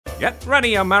Get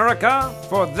ready, America,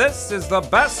 for this is the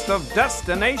best of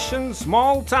Destination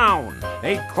Small Town,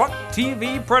 a Cluck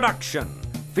TV production,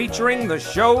 featuring the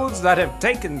shows that have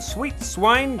taken Sweet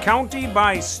Swine County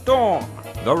by storm.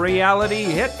 The reality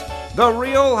hit, The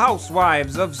Real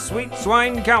Housewives of Sweet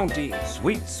Swine County,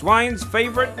 Sweet Swine's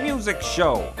favorite music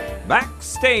show,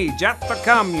 Backstage at the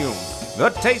Commune, the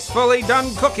tastefully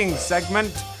done cooking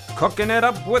segment, Cooking It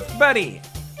Up with Betty,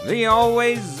 the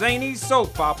always zany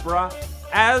soap opera,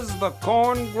 As the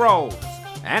Corn Grows,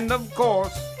 and of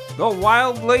course, the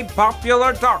wildly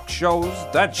popular talk shows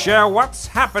that share what's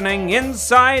happening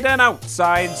inside and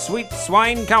outside Sweet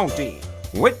Swine County.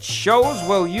 Which shows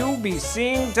will you be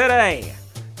seeing today?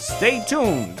 Stay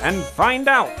tuned and find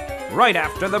out right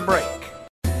after the break.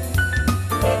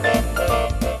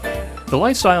 The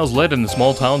lifestyles led in the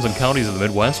small towns and counties of the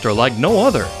Midwest are like no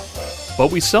other, but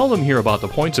we seldom hear about the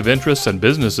points of interest and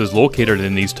businesses located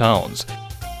in these towns.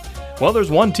 Well,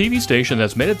 there's one TV station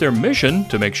that's made it their mission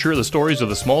to make sure the stories of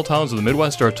the small towns of the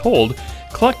Midwest are told,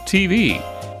 Cluck TV.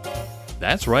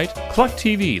 That's right, Cluck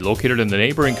TV, located in the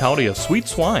neighboring county of Sweet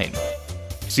Swine.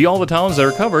 See all the towns that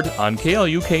are covered on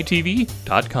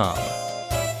KLUKTV.com.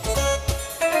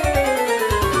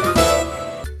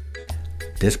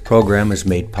 This program is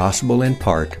made possible in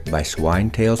part by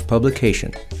Swine Tales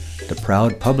Publication, the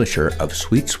proud publisher of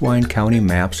Sweet Swine County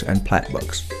maps and plat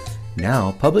books,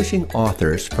 now publishing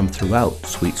authors from throughout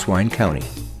Sweet Swine County.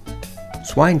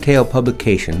 Swine Tale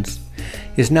Publications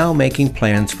is now making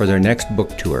plans for their next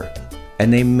book tour,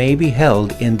 and they may be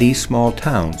held in these small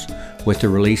towns with the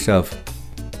release of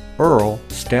Earl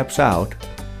Steps Out,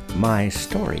 My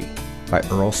Story by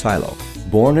Earl Silo.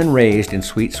 Born and raised in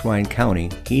Sweet Swine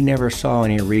County, he never saw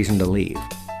any reason to leave.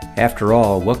 After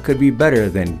all, what could be better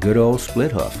than good old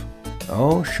Splithoof?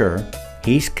 Oh, sure,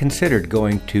 he's considered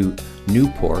going to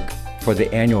Newport for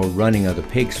the annual running of the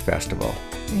Pigs Festival.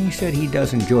 And he said he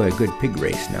does enjoy a good pig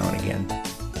race now and again.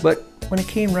 But when it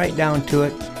came right down to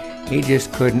it, he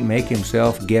just couldn't make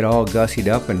himself get all gussied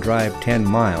up and drive 10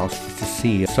 miles to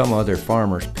see some other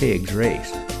farmer's pigs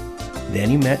race. Then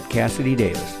he met Cassidy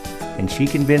Davis, and she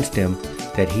convinced him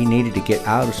that he needed to get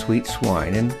out of Sweet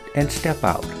Swine and step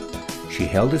out. She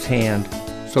held his hand,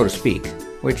 so to speak,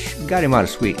 which got him out of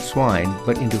Sweet Swine,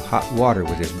 but into hot water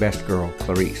with his best girl,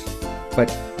 Clarice. But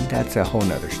that's a whole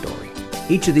nother story.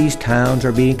 Each of these towns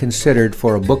are being considered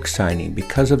for a book signing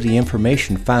because of the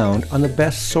information found on the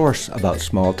best source about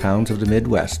small towns of the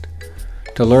Midwest.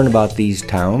 To learn about these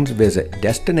towns, visit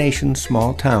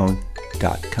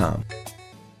destinationsmalltown.com.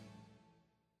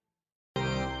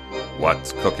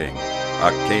 What's Cooking?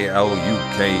 A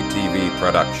KLUK TV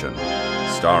production,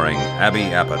 starring Abby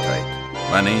Appetite,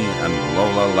 Lenny and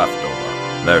Lola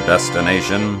Leftover. Their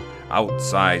destination,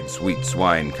 outside Sweet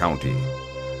Swine County.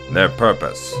 Their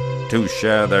purpose, to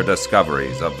share their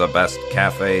discoveries of the best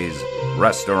cafes,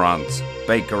 restaurants,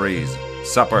 bakeries,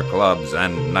 supper clubs,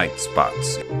 and night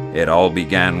spots. It all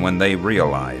began when they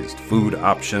realized food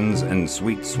options in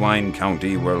Sweet Swine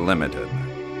County were limited.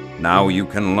 Now you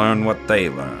can learn what they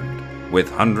learned,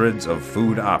 with hundreds of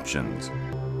food options.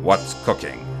 What's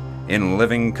Cooking? In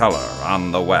living color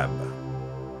on the web.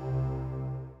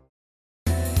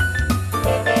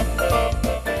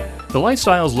 The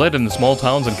lifestyles led in the small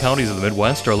towns and counties of the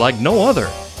Midwest are like no other,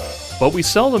 but we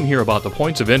seldom hear about the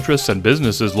points of interest and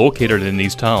businesses located in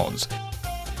these towns.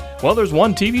 Well, there's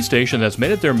one TV station that's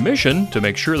made it their mission to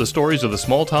make sure the stories of the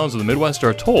small towns of the Midwest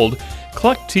are told,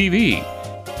 Cluck TV.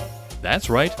 That's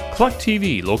right, Cluck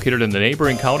TV, located in the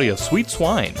neighboring county of Sweet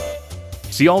Swine.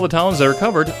 See all the towns that are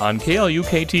covered on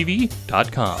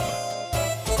KLUKTV.com.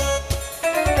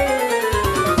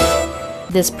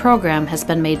 This program has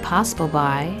been made possible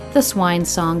by the Swine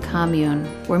Song Commune,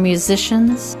 where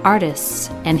musicians, artists,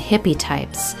 and hippie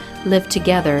types live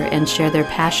together and share their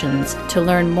passions. To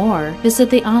learn more, visit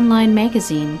the online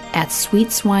magazine at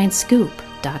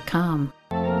sweetswinescoop.com.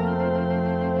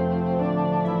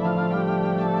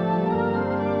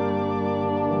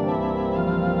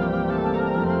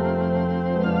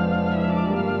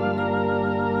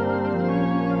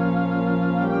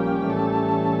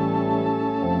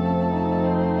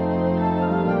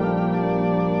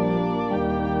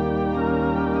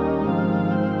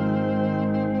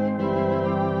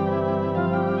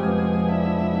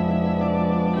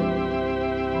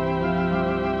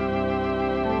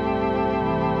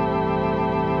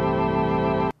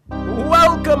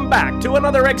 Welcome back to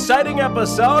another exciting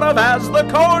episode of As the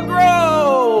Corn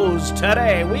Grows!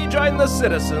 Today we join the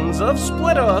citizens of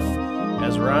Splithoof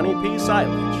as Ronnie P.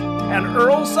 Silage and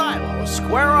Earl Silo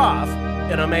square off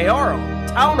in a mayoral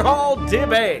town hall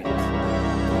debate.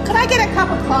 Could I get a cup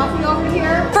of coffee over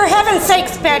here? For heaven's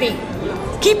sakes, Betty!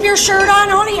 Keep your shirt on.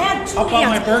 I only had 2 How about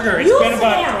my hands. burger? It's been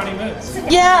about 20 minutes.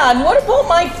 Yeah, and what about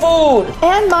my food?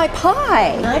 And my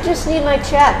pie? I just need my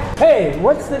check. Hey,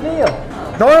 what's the deal?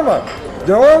 Norma,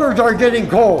 the orders are getting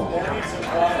cold. Enough!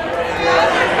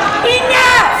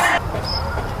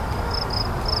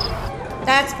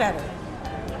 That's better.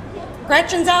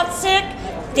 Gretchen's out sick.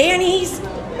 Danny's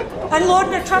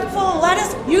unloading a truck full of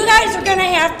lettuce. You guys are gonna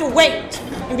have to wait.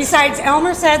 And besides,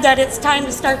 Elmer said that it's time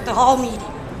to start the hall meeting.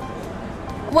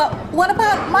 Well, what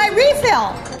about my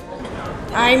refill?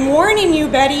 I'm warning you,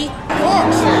 Betty.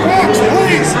 Folks,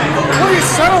 please,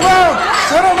 settle down.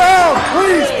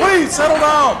 Please, settle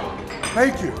down.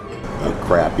 Thank you. Oh,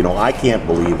 crap, I can't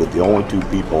believe that the only 2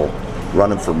 people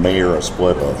running for mayor of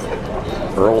Splithook,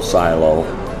 Earl Silo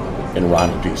and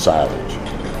Ronnie P. Silage.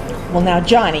 Well, now,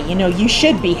 Johnny, you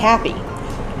should be happy.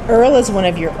 Earl is one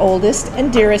of your oldest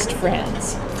and dearest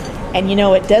friends. And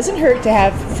it doesn't hurt to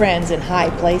have friends in high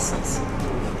places.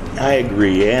 I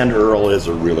agree, and Earl is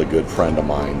a really good friend of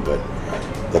mine, but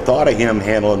the thought of him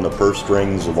handling the purse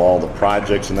strings of all the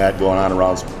projects and that going on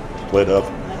around Splithook,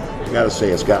 I gotta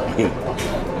say, it's got me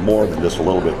more than just a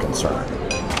little bit concerned.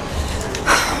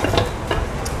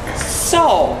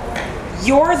 So,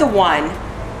 you're the one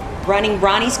running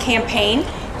Ronnie's campaign?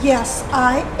 Yes,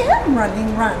 I am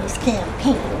running Ronnie's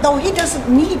campaign, though he doesn't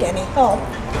need any help.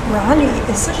 Ronnie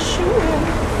is a shoo-in.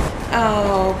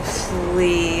 Oh,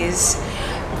 please.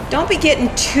 Don't be getting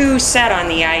too set on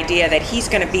the idea that he's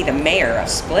going to be the mayor of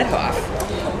Splithook.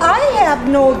 I have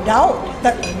no doubt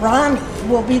that Ronnie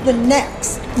will be the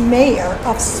next mayor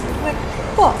of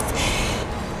Splithook.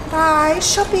 I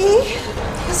shall be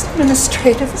his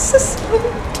administrative assistant.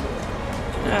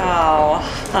 Oh,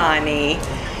 honey.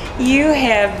 You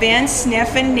have been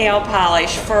sniffing nail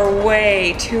polish for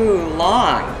way too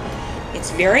long.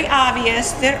 It's very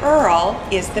obvious that Earl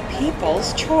is the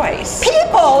people's choice.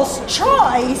 People's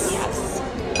choice? Yes.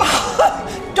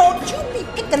 Don't you be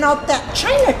picking out that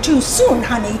china too soon,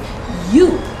 honey.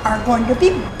 You are going to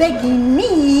be begging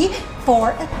me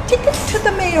for a ticket to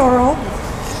the mayoral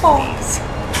halls.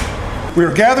 We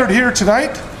are gathered here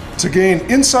tonight to gain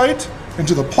insight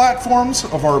into the platforms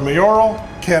of our mayoral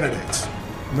candidates.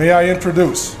 May I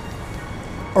introduce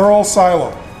Earl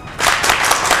Silo,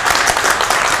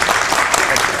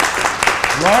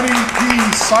 Ronnie P.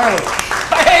 Silage.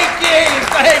 Thank you.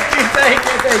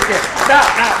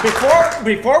 Now,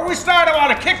 before we start, I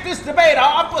want to kick this debate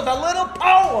off with a little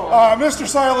poem. Mr.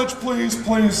 Silage, please,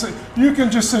 you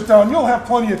can just sit down. You'll have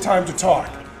plenty of time to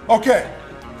talk. Okay,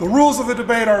 the rules of the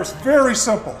debate are very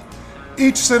simple.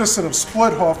 Each citizen of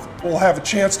Splithook will have a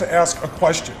chance to ask a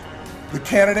question. The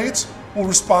candidates will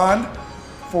respond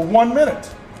for 1 minute.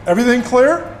 Everything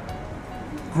clear?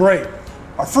 Great.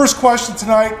 Our first question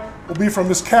tonight will be from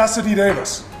Miss Cassidy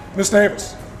Davis. Miss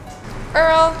Davis.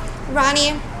 Earl,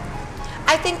 Ronnie,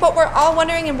 I think what we're all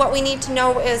wondering and what we need to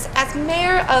know is, as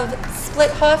mayor of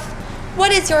Splithook,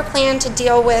 what is your plan to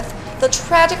deal with the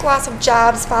tragic loss of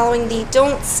jobs following the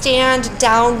Don't Stand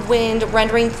Downwind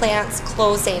rendering plants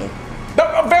closing?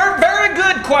 Very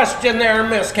good question there,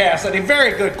 Miss Cassidy.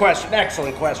 Very good question.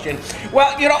 Excellent question.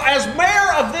 Well, as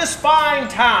mayor of this fine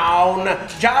town,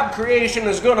 job creation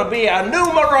is going to be a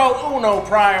numero uno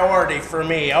priority for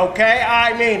me, okay?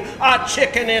 I mean, a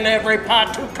chicken in every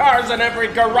pot, 2 cars in every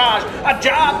garage, a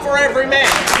job for every man.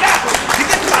 Now, you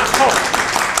get my point.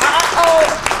 Oh,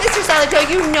 Mr. Salajo,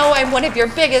 you know I'm one of your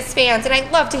biggest fans, and I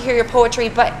love to hear your poetry,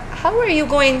 but how are you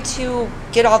going to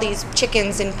get all these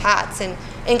chickens in pots and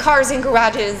cars in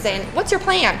garages, and what's your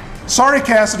plan? Sorry,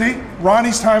 Cassidy.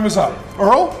 Ronnie's time is up.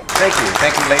 Earl? Thank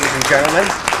you, ladies and gentlemen.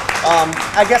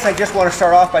 I guess I just want to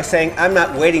start off by saying I'm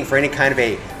not waiting for any kind of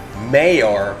a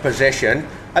mayor position.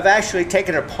 I've actually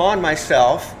taken it upon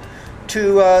myself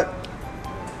to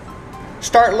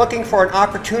start looking for an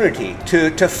opportunity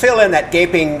to fill in that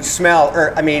gaping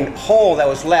hole that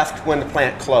was left when the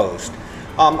plant closed.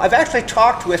 I've actually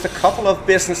talked with a couple of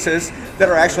businesses that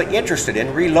are actually interested in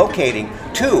relocating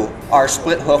to our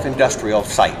Splithook industrial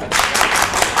site.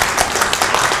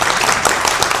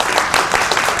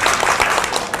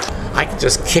 I could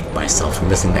just kick myself for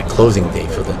missing that closing date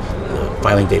for the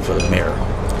filing date for the mayor.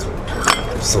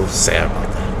 I'm so sad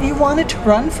about that. You wanted to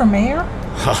run for mayor?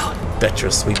 Oh, bet you're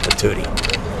a sweet patootie.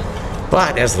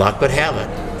 But as luck would have it,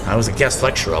 I was a guest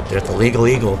lecturer up there at the Legal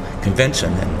Eagle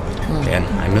convention, and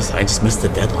I just missed the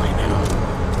deadline now.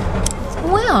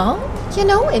 Well,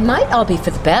 it might all be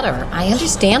for the better. I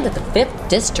understand that the 5th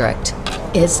District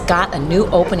has got a new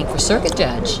opening for circuit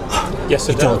judge. Yes,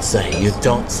 it does. You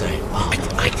don't say. Oh,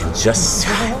 I can just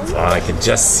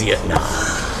see it now.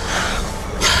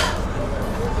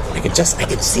 I can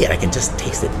see it. I can just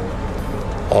taste it.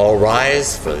 All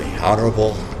rise for the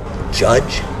Honorable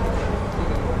Judge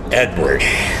Edward.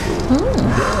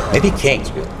 Maybe King.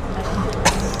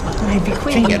 Maybe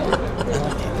Queen.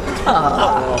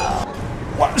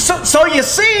 So you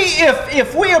see,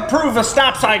 if we approve a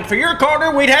stop sign for your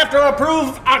corner, we'd have to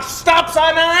approve a stop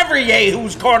sign on every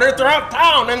Yahoo's corner throughout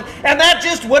town, and that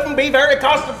just wouldn't be very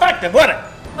cost effective, would it?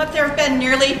 But there have been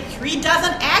nearly 36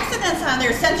 accidents on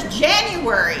there since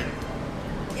January.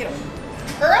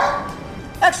 Earl?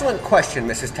 Excellent question,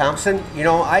 Mrs. Thompson. You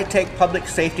know, I take public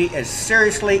safety as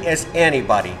seriously as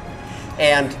anybody.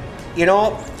 And, you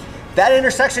know, that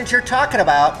intersection you're talking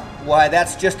about, why,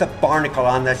 that's just a barnacle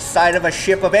on the side of a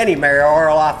ship of any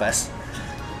mayoral office.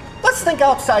 Let's think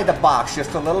outside the box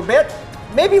just a little bit.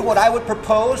 Maybe what I would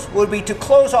propose would be to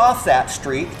close off that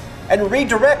street and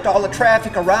redirect all the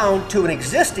traffic around to an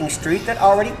existing street that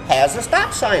already has a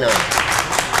stop sign on it.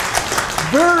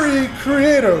 Very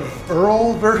creative,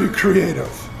 Earl, very creative.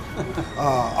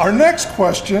 Our next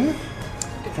question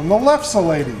from the Lefse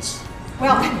ladies.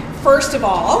 Well, first of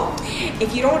all,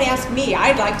 if you don't ask me,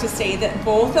 I'd like to say that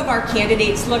both of our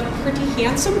candidates look pretty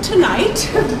handsome tonight.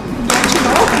 Don't you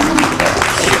know?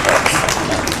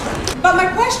 But my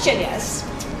question is,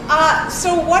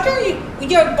 so what are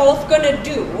you're both going to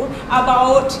do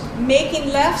about making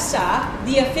Lefse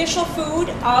the official food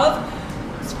of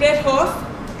Split Hoof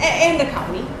and the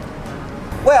county?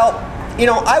 Well, you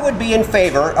know, I would be in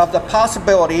favor of the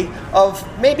possibility of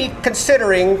maybe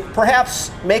considering perhaps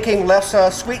making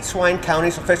Lefse Sweet Swine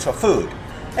County's official food.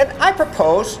 And I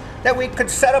propose that we could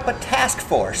set up a task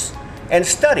force and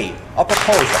study a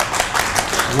proposal.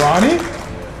 Ronnie?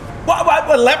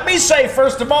 Well, let me say,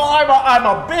 first of all, I'm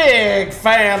a big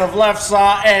fan of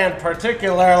Lefse, and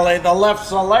particularly the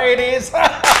Lefse ladies.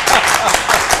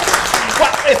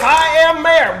 Well, if I am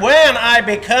mayor, when I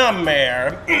become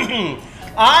mayor,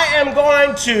 I am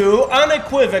going to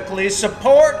unequivocally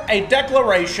support a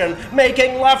declaration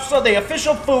making Lefse the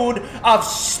official food of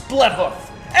Split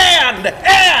Hoof. And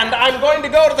I'm going to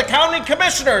go to the county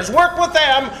commissioners, work with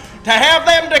them to have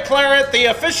them declare it the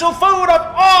official food of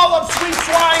all of Sweet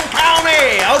Swine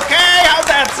County. Okay, how's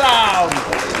that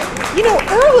sound? You know,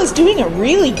 Earl is doing a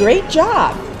really great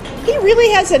job. He really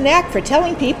has a knack for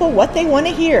telling people what they want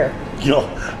to hear. You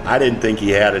know, I didn't think he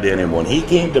had it in him. When he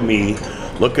came to me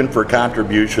looking for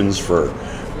contributions for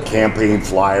campaign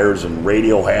flyers and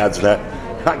radio ads, and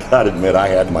that, I gotta admit, I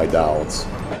had my doubts.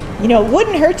 You know, it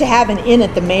wouldn't hurt to have an in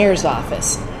at the mayor's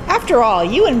office. After all,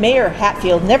 you and Mayor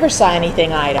Hatfield never saw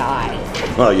anything eye to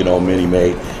eye. Well, you know, Minnie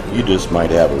Mae, you just might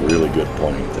have a really good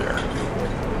point there.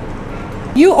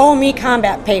 You owe me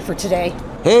combat pay for today.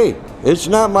 Hey, it's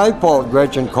not my fault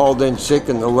Gretchen called in sick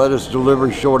and the lettuce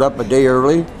delivery showed up a day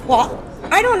early. Well,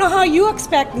 I don't know how you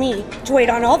expect me to wait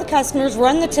on all the customers,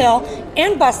 run the till,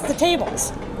 and bust the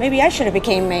tables. Maybe I should have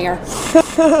became mayor.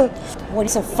 What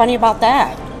is so funny about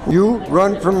that? You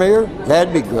run for mayor?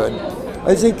 That'd be good.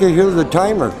 I think I hear the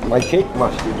timer. My cake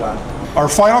must be done. Our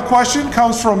final question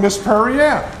comes from Miss Prairie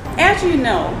Ann. As you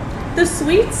know, the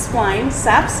sweet swine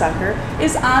sapsucker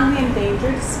is on the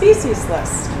endangered species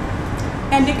list,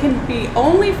 and it can be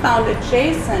only found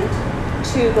adjacent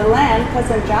to the land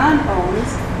Cousin John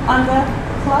owns on the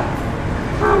Cluck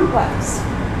complex.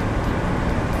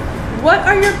 What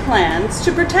are your plans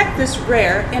to protect this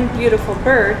rare and beautiful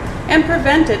bird and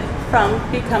prevent it from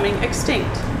becoming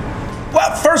extinct?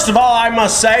 Well, first of all, I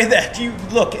must say that you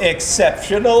look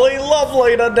exceptionally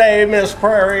lovely today, Miss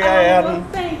Prairie Ann. Well,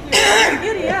 thank you.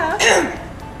 Idiot.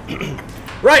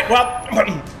 Right, well,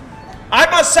 I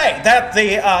must say that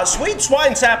the sweet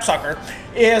swine sapsucker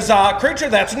is a creature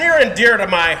that's near and dear to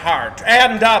my heart.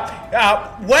 And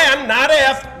when, not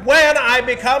if, when I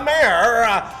become mayor,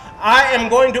 I am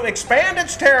going to expand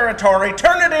its territory,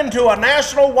 turn it into a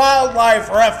national wildlife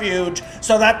refuge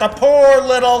so that the poor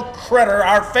little critter,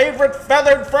 our favorite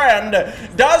feathered friend,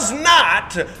 does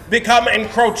not become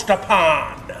encroached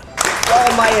upon.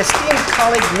 While my esteemed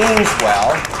colleague means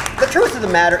well, the truth of the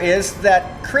matter is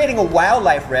that creating a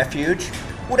wildlife refuge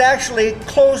would actually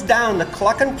close down the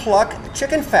Cluck and Pluck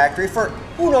chicken factory for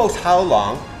who knows how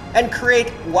long and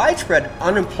create widespread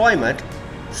unemployment,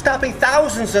 stopping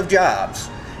thousands of jobs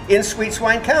in Sweet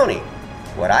Swine County.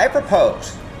 What I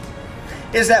propose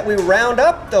is that we round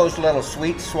up those little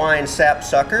sweet swine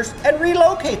sapsuckers and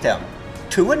relocate them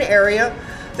to an area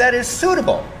that is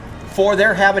suitable for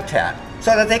their habitat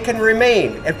so that they can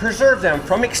remain and preserve them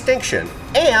from extinction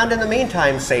and in the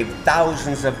meantime save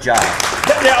thousands of jobs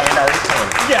in our economy.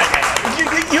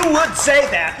 You would say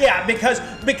that, yeah,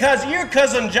 because you're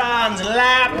Cousin John's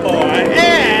lap boy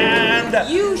and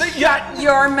You shut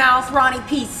your mouth, Ronnie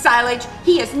P. Silage.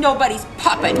 He is nobody's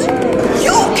puppet.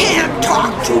 You can't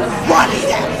talk to Ronnie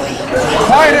that way.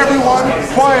 Quiet, everyone.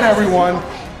 Quiet, everyone.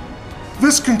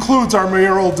 This concludes our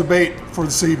mayoral debate for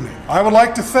this evening. I would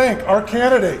like to thank our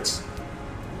candidates,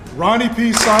 Ronnie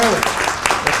P. Silage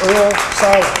and Earl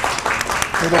Silage,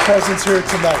 for their presence here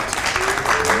tonight.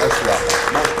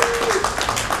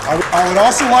 I would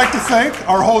also like to thank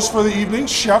our host for the evening,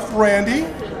 Chef Randy,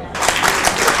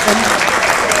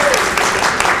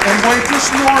 and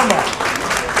waitress Norma.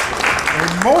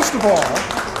 And most of all,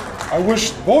 I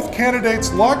wish both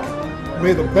candidates luck.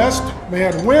 May the best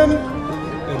man win,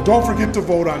 and don't forget to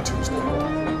vote on Tuesday.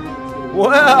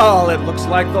 Well, it looks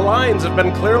like the lines have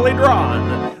been clearly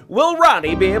drawn. Will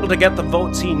Ronnie be able to get the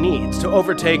votes he needs to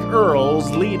overtake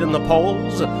Earl's lead in the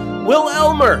polls? Will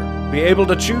Elmer be able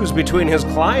to choose between his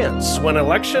clients when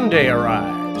Election Day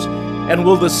arrives? And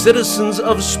will the citizens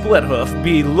of Splithoof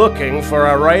be looking for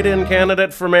a write-in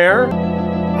candidate for mayor?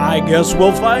 I guess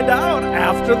we'll find out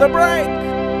after the break.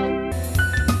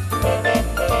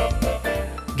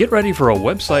 Get ready for a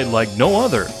website like no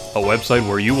other. A website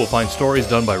where you will find stories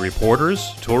done by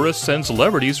reporters, tourists, and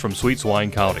celebrities from Sweet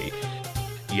Swine County.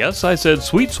 Yes, I said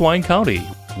Sweet Swine County.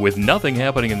 With nothing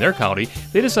happening in their county,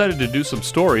 they decided to do some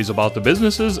stories about the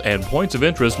businesses and points of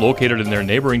interest located in their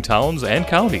neighboring towns and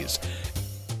counties.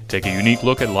 Take a unique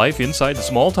look at life inside the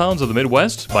small towns of the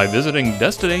Midwest by visiting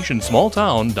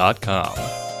DestinationSmallTown.com.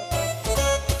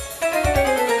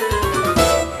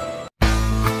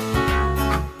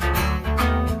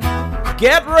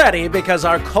 Get ready, because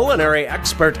our culinary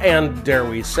expert and, dare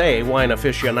we say, wine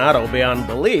aficionado beyond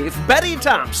belief, Betty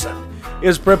Thompson,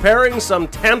 is preparing some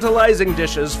tantalizing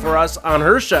dishes for us on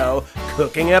her show,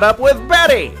 Cooking It Up with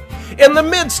Betty. In the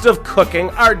midst of cooking,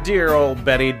 our dear old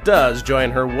Betty does join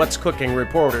her What's Cooking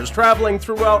reporters traveling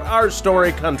throughout our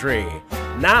story country.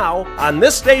 Now, on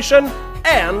this station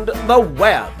and the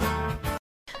web.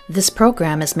 This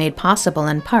program is made possible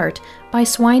in part by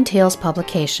Swine Tales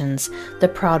Publications, the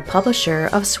proud publisher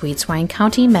of Sweet Swine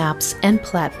County maps and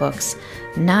plat books,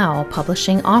 now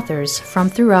publishing authors from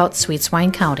throughout Sweet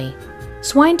Swine County.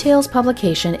 Swine Tales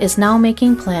Publication is now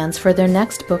making plans for their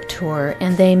next book tour,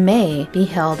 and they may be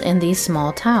held in these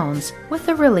small towns with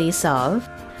the release of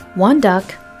One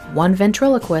Duck, One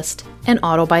Ventriloquist, an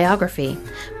autobiography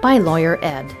by Lawyer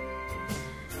Ed.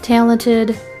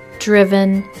 Talented,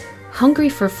 driven, hungry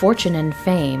for fortune and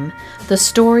fame, the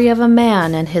story of a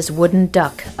man and his wooden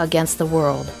duck against the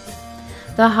world.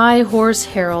 The High Horse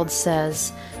Herald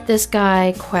says, "This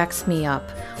guy quacks me up.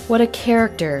 What a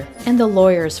character, and the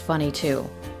lawyer's funny too."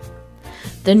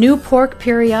 The New Pork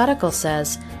periodical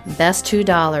says, "Best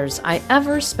 $2 I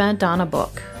ever spent on a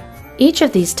book." Each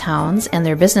of these towns and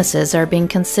their businesses are being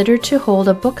considered to hold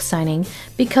a book signing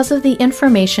because of the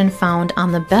information found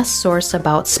on the best source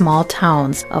about small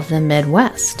towns of the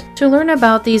Midwest. To learn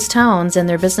about these towns and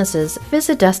their businesses,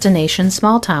 visit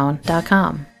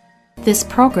DestinationSmallTown.com. This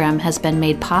program has been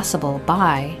made possible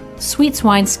by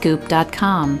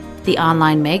SweetSwineScoop.com, the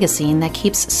online magazine that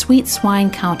keeps Sweet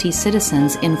Swine County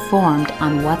citizens informed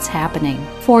on what's happening.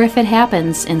 For if it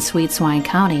happens in Sweet Swine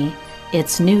County,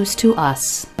 it's news to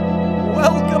us.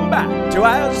 Welcome back to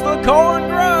As the Corn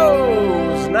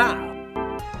Grows Now.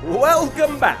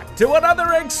 Welcome back to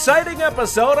another exciting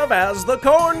episode of As the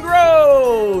Corn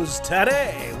Grows.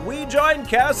 Today, we join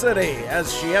Cassidy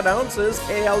as she announces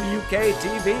KLUK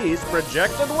TV's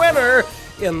projected winner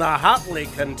in the hotly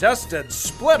contested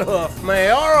Splithoof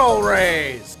mayoral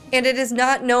race. And it is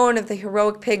not known if the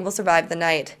heroic pig will survive the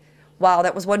night. Wow,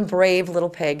 that was one brave little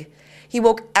pig. He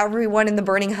woke everyone in the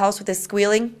burning house with his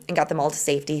squealing and got them all to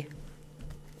safety.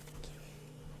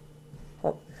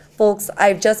 Folks,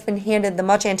 I've just been handed the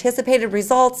much anticipated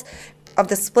results of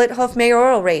the Splithoof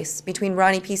mayoral race between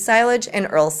Ronnie P. Silage and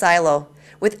Earl Silo.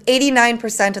 With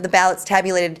 89% of the ballots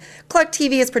tabulated, Cluck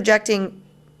TV is projecting...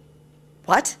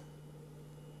 What?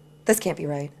 This can't be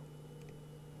right.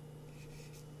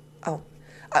 Oh.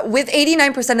 With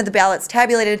 89% of the ballots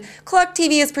tabulated, Cluck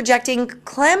TV is projecting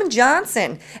Clem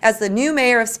Johnson as the new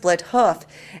mayor of Splithoof.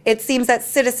 It seems that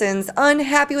citizens,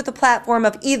 unhappy with the platform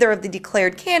of either of the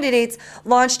declared candidates,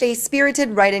 launched a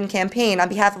spirited write-in campaign on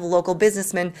behalf of local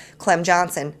businessman Clem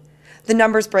Johnson. The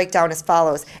numbers break down as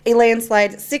follows. A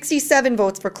landslide 67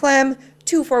 votes for Clem,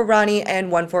 2 for Ronnie, and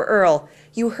 1 for Earl.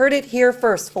 You heard it here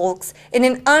first, folks. In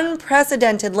an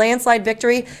unprecedented landslide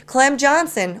victory, Clem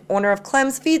Johnson, owner of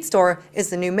Clem's Feed Store, is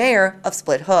the new mayor of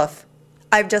Splithoof.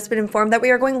 I've just been informed that we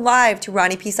are going live to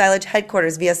Ronnie P. Silage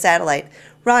headquarters via satellite.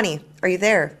 Ronnie, are you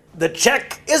there? The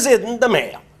check is in the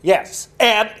mail, yes.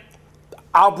 And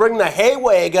I'll bring the hay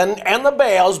wagon and the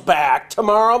bales back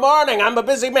tomorrow morning. I'm a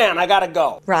busy man. I gotta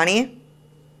go. Ronnie?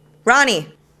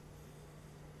 Ronnie.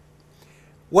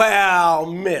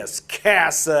 Well, Miss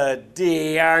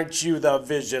Cassidy, aren't you the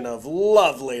vision of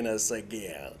loveliness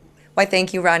again? Why,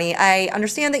 thank you, Ronnie. I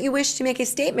understand that you wish to make a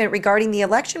statement regarding the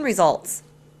election results.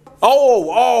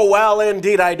 Oh, well,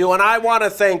 indeed I do. And I want to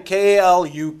thank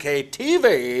KLUK-TV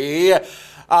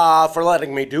for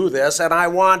letting me do this. And I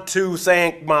want to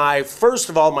thank first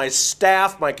of all, my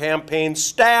staff, my campaign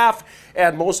staff,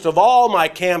 and most of all, my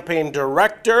campaign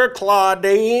director,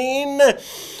 Claudine.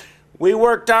 We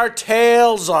worked our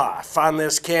tails off on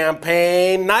this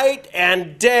campaign. Night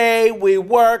and day we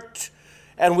worked,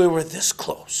 and we were this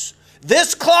close.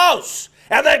 This close!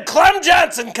 And then Clem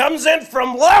Johnson comes in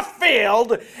from left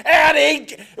field,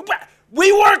 and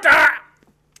we worked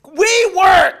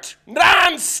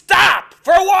non-stop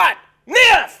for what?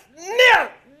 Nip,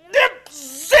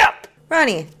 zip!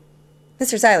 Ronnie,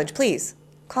 Mr. Silage, please,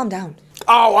 calm down.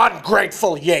 Oh,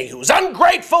 ungrateful yahoos,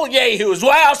 ungrateful yahoos.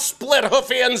 Well, split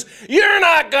hoofians, you're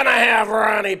not gonna have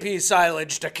Ronnie P.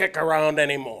 Silage to kick around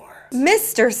anymore.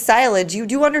 Mr. Silage, you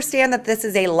do understand that this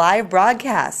is a live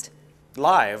broadcast.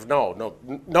 Live? No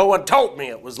one told me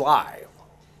it was live.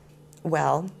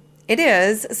 Well, it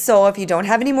is, so if you don't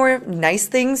have any more nice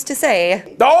things to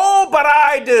say... Oh, but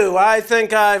I do. I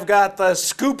think I've got the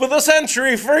scoop of the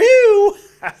century for you.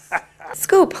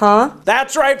 Scoop, huh?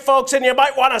 That's right, folks, and you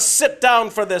might want to sit down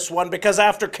for this one because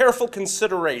after careful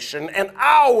consideration and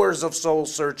hours of soul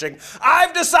searching,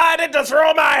 I've decided to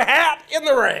throw my hat in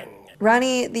the ring.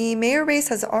 Ronnie, the mayor race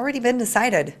has already been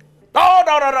decided. Oh,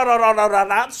 no,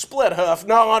 not split hoof.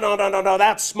 No,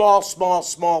 that's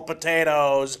small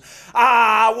potatoes.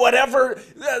 Whatever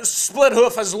split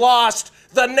hoof has lost,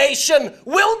 the nation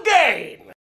will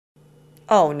gain.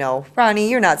 Oh, no. Ronnie,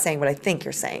 you're not saying what I think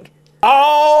you're saying.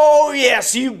 Oh,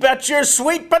 yes, you bet your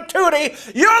sweet patootie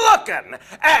you're looking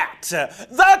at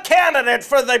the candidate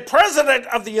for the President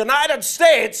of the United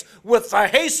States with the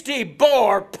Hasty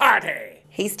Boar Party.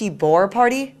 Hasty Boar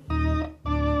Party?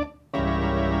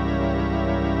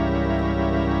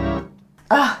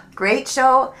 Great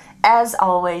show, as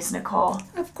always, Nicole.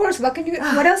 Of course, what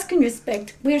else can you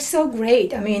expect? We're so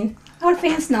great. I mean, our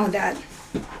fans know that.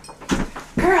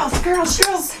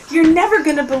 Girls, you're never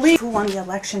going to believe who won the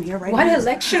election here right now. What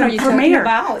election are you talking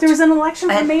about? There was an election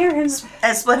for mayor in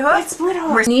Split Hoof?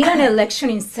 We need an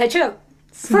election in such a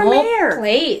small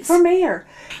place. For mayor.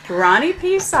 Ronnie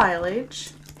P.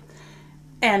 Silage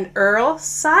and Earl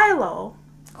Silo.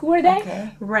 Who are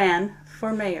they? Ran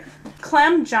for mayor.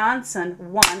 Clem Johnson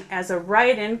won as a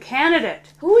write-in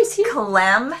candidate. Who is he?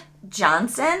 Clem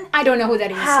Johnson? I don't know who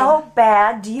that is. How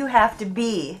bad do you have to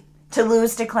be to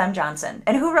lose to Clem Johnson?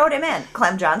 And who wrote him in?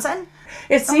 Clem Johnson?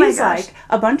 It seems like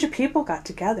a bunch of people got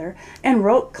together and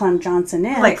wrote Clem Johnson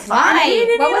in. Like,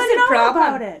 why? What was the problem?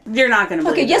 About it. You're not going to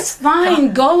believe it. Okay, just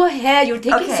fine. Go ahead. You're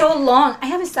taking so long. I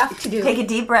have stuff to do. Take a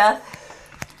deep breath.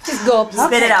 Just go.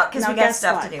 Spit it out, because we got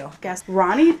stuff to do. Guess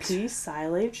Ronnie P.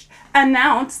 Silage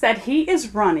announced that he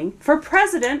is running for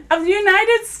President of the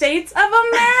United States of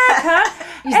America.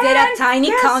 Is there a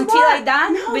tiny county like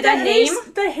that with a name?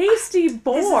 The Hasty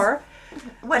Boar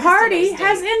Party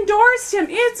has endorsed him.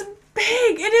 It's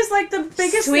big. It is like the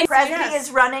biggest. President is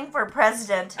running for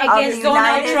president against of the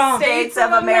United States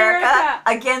of America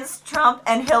against Trump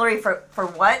and Hillary for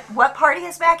what? What party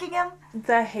is backing him?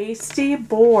 The Hasty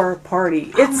Boar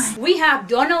Party. We have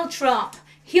Donald Trump,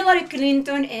 Hillary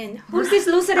Clinton, and who's this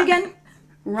loser again?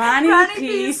 Ronnie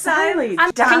P. Silage.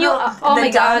 Can you? Oh my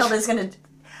gosh! Donald is gonna.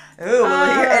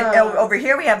 Over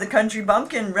here we have the country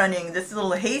bumpkin running this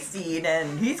little hayseed,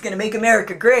 and he's gonna make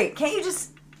America great. Can't you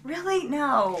just? Really?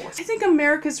 No. I think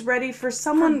America's ready for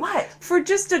someone. For what? For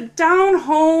just a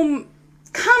down-home,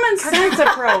 common sense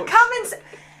approach. Common sense.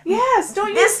 Yes, don't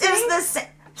you think? This is the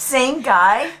same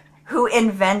guy who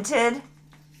invented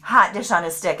hot dish on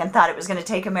a stick and thought it was going to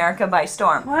take America by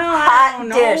storm. Well, I don't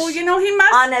know. Dish you know, he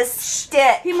must on a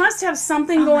stick. He must have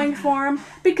something going for him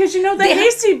because you know the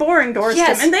Hasty Boar endorsed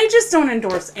him, and they just don't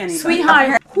endorse anybody.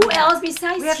 Sweetheart, who else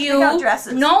besides you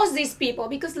knows these people?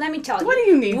 Because let me tell you, what do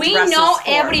you need? We dresses know for?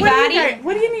 everybody.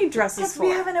 What do you need dresses for? We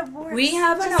have an awards. We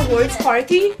have an awards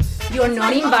party. You're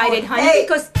not invited, honey,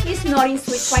 because it's not in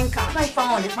Sweet Swine County. My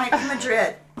phone. It might be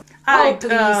Madrid. Oh,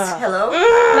 please. Hello?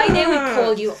 Like they would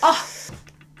call you. Oh.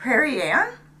 Prairie Ann?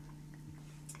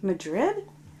 Madrid?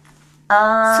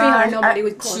 Sweetheart, nobody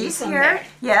would call you she's from here. there.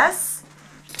 Yes.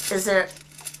 Is there...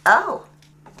 Oh.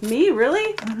 Me?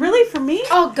 Really? Really? For me?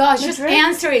 Oh, gosh, Madrid? just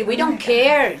answer it. We don't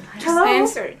care. Just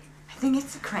answer it. I think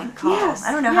it's a crank call. Yes.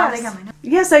 I don't know how they got my number.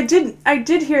 Yes, I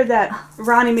did hear that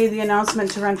Ronnie made the announcement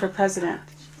to run for president.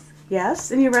 Yes?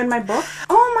 And you read my book?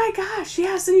 Oh my gosh,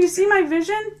 yes. And you see my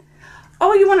vision?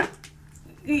 Oh, you want to...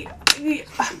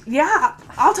 Yeah,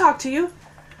 I'll talk to you.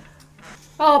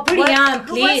 Oh, pretty Ann,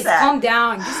 Who was please, that? calm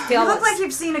down. Just tell You look us. like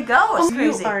you've seen a ghost. You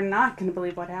Crazy. are not going to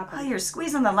believe what happened. Oh, you're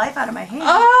squeezing the life out of my hand.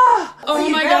 Oh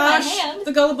you my grabbed my gosh. hand.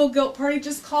 The Gullible Guilt Party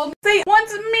just called me. They want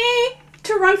me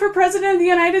to run for president of the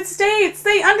United States.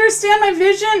 They understand my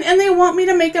vision and they want me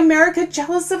to make America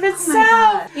jealous of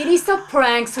itself. It is a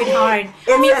prank, sweetheart.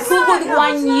 I mean, who would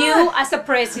want you as a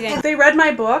president? They read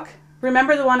my book.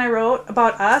 Remember the one I wrote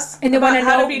about us? And they about want to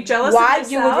how know to be jealous why of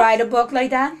you would yourself? write a book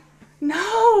like that?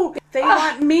 No, they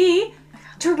want me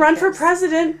to run for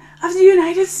president of the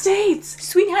United States.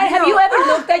 Sweetheart, have you ever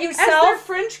looked at As their yourself?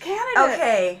 French candidate.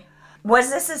 Okay. Was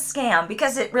this a scam?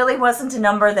 Because it really wasn't a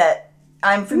number that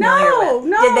I'm familiar with.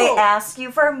 No. Did they ask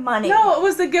you for money? No, it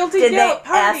was the guilty Did guilt they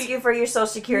party. ask you for your social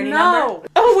security number? No.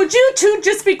 Oh, would you two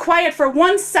just be quiet for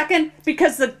 1 second?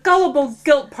 Because the Gullible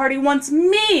Guilt Party wants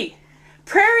me,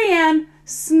 Prairie Ann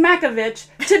Smakovich,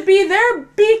 to be their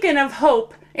beacon of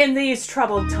hope in these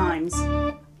troubled times.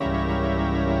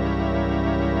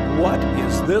 What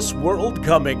is this world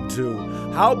coming to?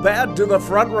 How bad do the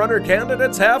front-runner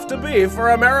candidates have to be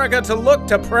for America to look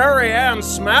to Prairie Ann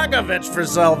Smakovich for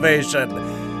salvation?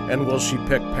 And will she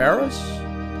pick Paris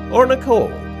or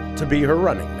Nicole to be her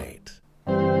running mate?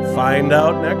 Find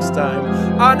out next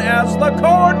time on As the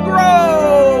Corn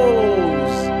Grows!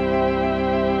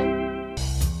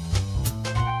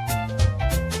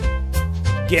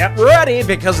 Get ready,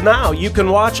 because now you can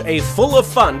watch a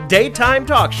full-of-fun daytime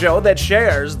talk show that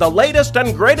shares the latest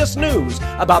and greatest news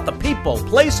about the people,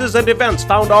 places, and events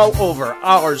found all over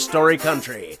our story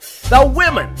country. The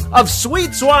Women of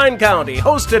Sweet Swine County,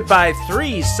 hosted by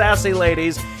 3 sassy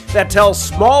ladies that tell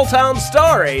small-town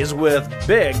stories with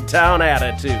big-town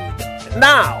attitude.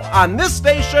 Now, on this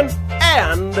station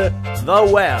and the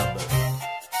web.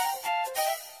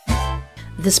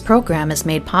 This program is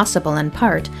made possible in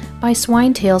part by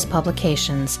Swine Tales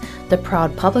Publications, the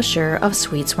proud publisher of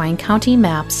Sweet Swine County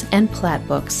maps and plat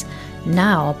books,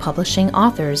 now publishing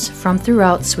authors from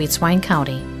throughout Sweet Swine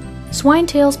County. Swine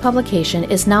Tales Publication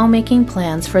is now making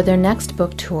plans for their next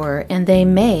book tour, and they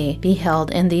may be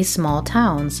held in these small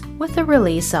towns, with the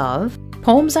release of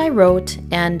Poems I Wrote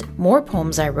and More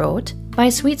Poems I Wrote by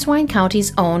Sweet Swine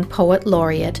County's own Poet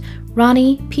Laureate,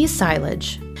 Ronnie P.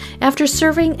 Silage. After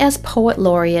serving as Poet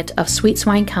Laureate of Sweet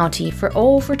Swine County for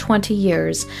over 20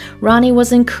 years, Ronnie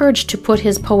was encouraged to put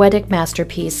his poetic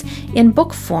masterpiece in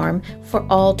book form for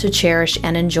all to cherish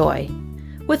and enjoy.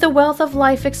 With a wealth of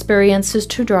life experiences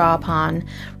to draw upon,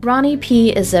 Ronnie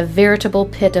P. is a veritable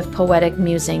pit of poetic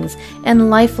musings and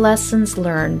life lessons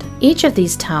learned. Each of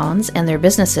these towns and their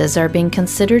businesses are being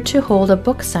considered to hold a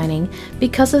book signing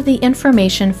because of the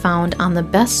information found on the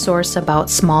best source about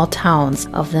small towns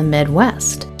of the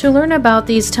Midwest. To learn about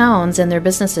these towns and their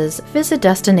businesses, visit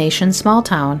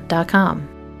DestinationSmallTown.com.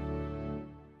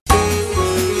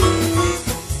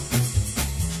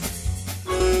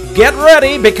 Get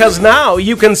ready, because now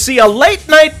you can see a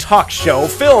late-night talk show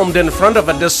filmed in front of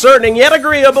a discerning yet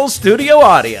agreeable studio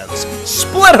audience.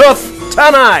 Split Hoof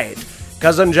tonight.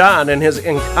 Cousin John and his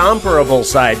incomparable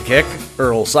sidekick,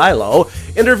 Earl Silo,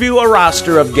 interview a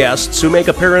roster of guests who make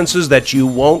appearances that you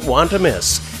won't want to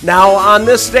miss. Now on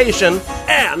this station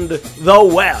and the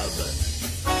web.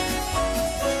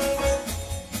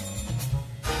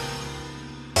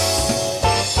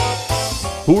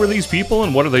 Who are these people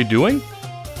and what are they doing?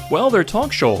 Well, they're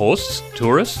talk show hosts,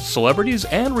 tourists, celebrities,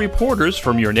 and reporters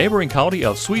from your neighboring county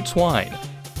of Sweet Swine.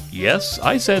 Yes,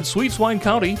 I said Sweet Swine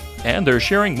County, and they're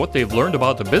sharing what they've learned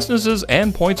about the businesses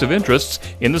and points of interest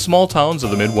in the small towns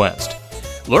of the Midwest.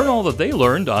 Learn all that they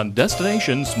learned on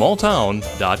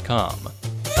DestinationSmallTown.com.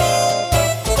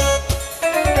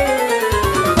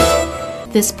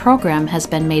 This program has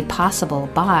been made possible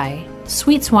by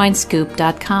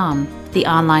SweetSwineScoop.com, the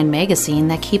online magazine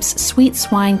that keeps Sweet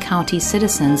Swine County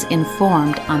citizens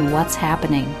informed on what's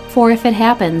happening. For if it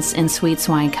happens in Sweet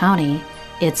Swine County,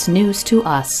 it's news to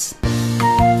us.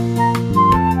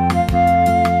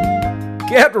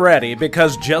 Get ready,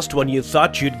 because just when you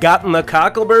thought you'd gotten the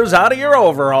cockleburs out of your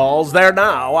overalls, they're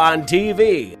now on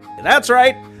TV. That's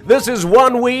right, this is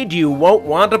one weed you won't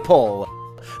want to pull.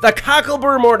 The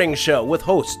Cocklebur Morning Show, with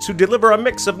hosts who deliver a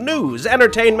mix of news,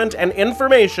 entertainment, and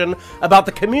information about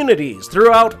the communities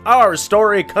throughout our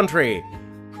story country.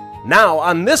 Now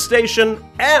on this station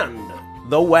and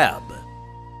the web.